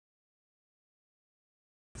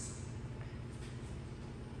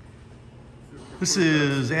This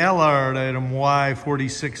is Alard item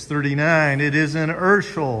Y4639. It is an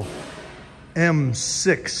URSCHEL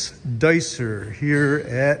M6 dicer here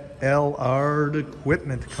at Alard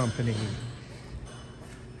Equipment Company.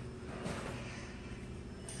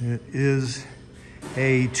 It is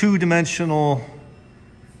a two-dimensional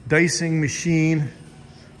dicing machine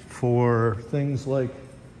for things like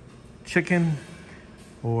chicken,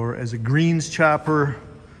 or as a greens chopper,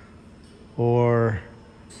 or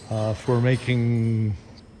for making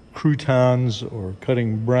croutons or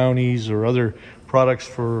cutting brownies or other products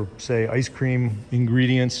for, say, ice cream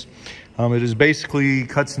ingredients. It is basically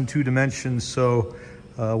cuts in two dimensions, so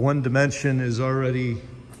one dimension is already,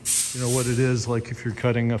 you know, what it is, like if you're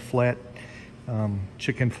cutting a flat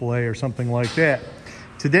chicken fillet or something like that.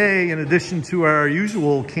 Today, in addition to our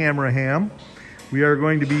usual camera ham, we are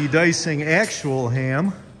going to be dicing actual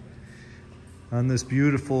ham on this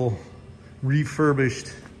beautiful,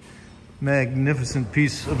 refurbished, magnificent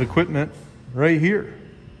piece of equipment right here.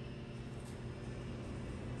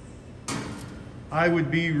 I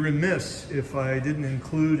would be remiss if I didn't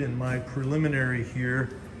include in my preliminary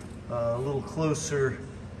here a little closer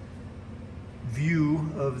view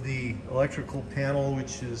of the electrical panel,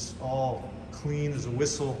 which is all clean as a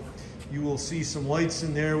whistle. You will see some lights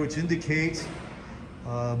in there which indicate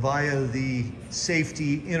via the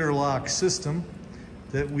safety interlock system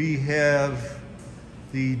that we have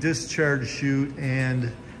the discharge chute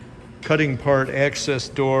and cutting part access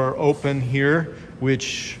door open here,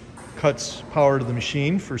 which cuts power to the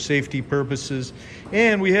machine for safety purposes.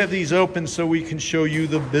 And we have these open so we can show you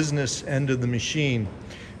the business end of the machine.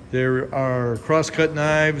 There are cross-cut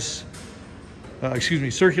knives,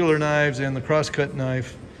 circular knives and the cross-cut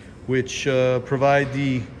knife, which provide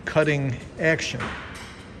the cutting action.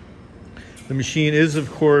 The machine is,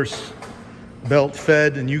 of course, belt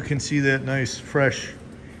fed, and you can see that nice, fresh,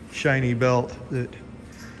 shiny belt that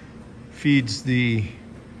feeds the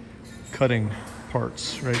cutting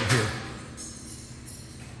parts right here.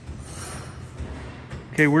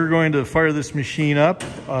 Okay, we're going to fire this machine up.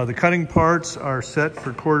 The cutting parts are set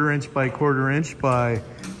for 1/4 inch by 1/4 inch by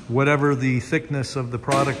whatever the thickness of the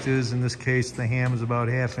product is. In this case, the ham is about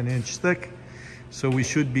 1/2 inch thick. So we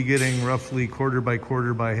should be getting roughly 1/4 by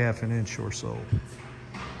 1/4 by 1/2 inch or so.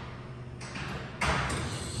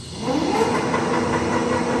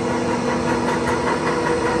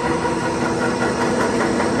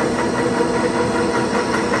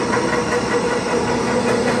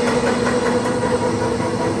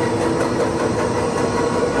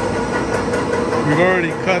 We've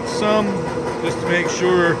already cut some just to make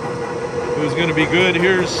sure it was going to be good.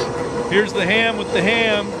 Here's the ham with the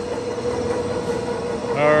ham.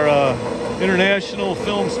 Our international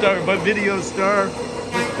film star, but video star,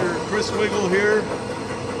 Mr. Chris Wiggle here.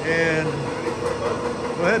 And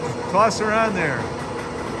go ahead, toss her on there.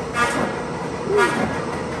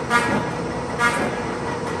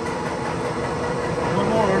 One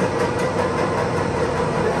more.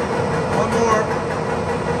 One more.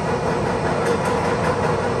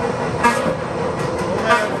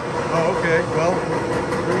 Oh, okay, well,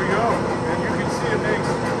 here we go. And you can see it makes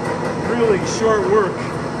really short work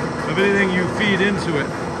of anything you feed into it.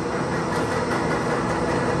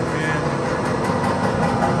 And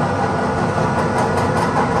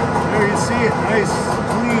there you see it, nice,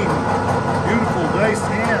 clean, beautiful diced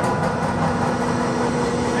ham.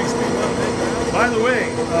 Makes me want to make it. By the way,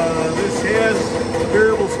 this has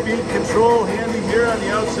variable speed control handy here on the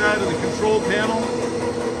outside of the control panel.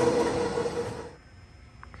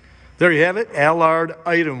 There you have it, Alard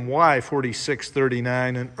item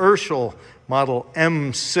Y4639, an URSCHEL model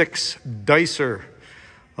M6 dicer,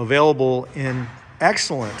 available in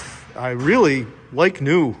excellent, I really like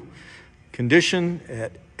new condition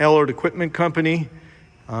at Alard Equipment Company.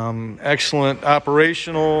 Excellent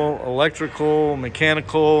operational, electrical,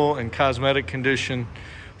 mechanical, and cosmetic condition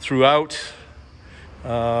throughout.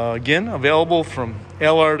 Again, available from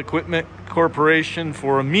Alard Equipment Corporation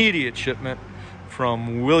for immediate shipment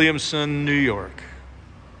from Williamson, New York.